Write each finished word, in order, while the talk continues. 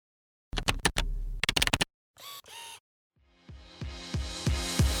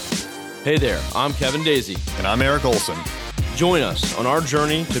Hey there, I'm Kevin Daisey. And I'm Erik Olson. Join us on our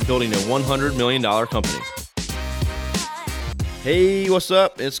journey to building a $100 million company. Hey, what's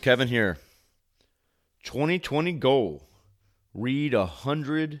up? It's Kevin here. 2020 goal. Read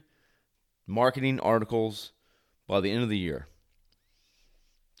 100 marketing articles by the end of the year.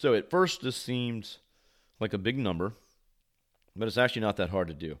 So at first this seems like a big number, but it's actually not that hard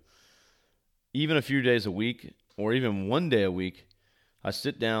to do. Even a few days a week, or even one day a week, I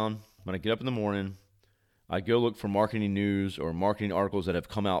sit down. When I get up in the morning, I go look for marketing news or marketing articles that have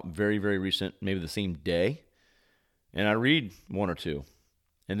come out very, very recent, maybe the same day, and I read one or two.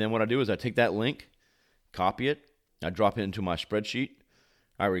 And then what I do is I take that link, copy it, I drop it into my spreadsheet,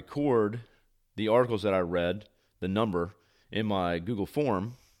 I record the articles that I read, the number, in my Google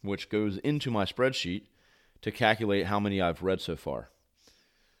form, which goes into my spreadsheet to calculate how many I've read so far.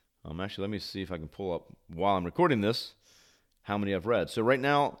 Actually, let me see if I can pull up, while I'm recording this, how many I've read. So right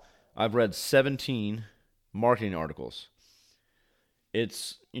now, I've read 17 marketing articles.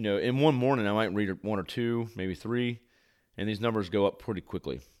 It's, in one morning I might read one or two, maybe three, and these numbers go up pretty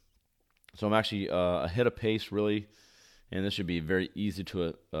quickly. So I'm actually ahead of pace, really, and this should be very easy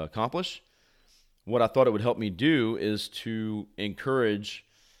to accomplish. What I thought it would help me do is to encourage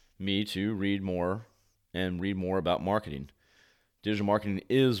me to read more and read more about marketing. Digital marketing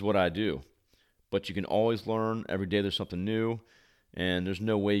is what I do, but you can always learn. Every day there's something new. And there's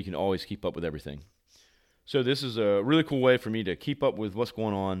no way you can always keep up with everything. So this is a really cool way for me to keep up with what's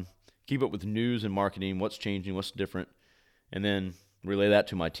going on, keep up with news and marketing, what's changing, what's different, and then relay that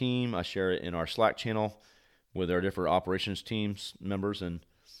to my team. I share it in our Slack channel with our different operations teams members, and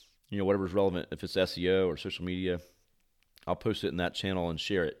whatever's relevant. If it's SEO or social media, I'll post it in that channel and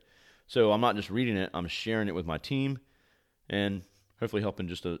share it. So I'm not just reading it, I'm sharing it with my team and hopefully helping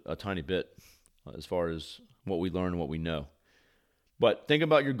just a tiny bit as far as what we learn and what we know. But think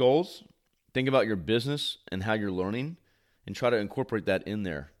about your goals, think about your business and how you're learning, and try to incorporate that in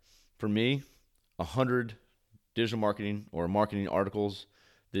there. For me, 100 digital marketing or marketing articles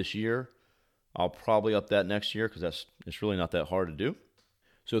this year. I'll probably up that next year because it's really not that hard to do.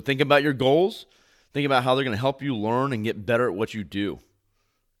 So think about your goals. Think about how they're going to help you learn and get better at what you do.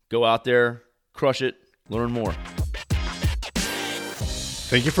 Go out there, crush it, learn more.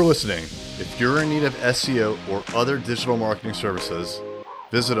 Thank you for listening. If you're in need of SEO or other digital marketing services,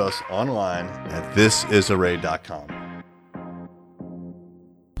 visit us online at thisisarray.com.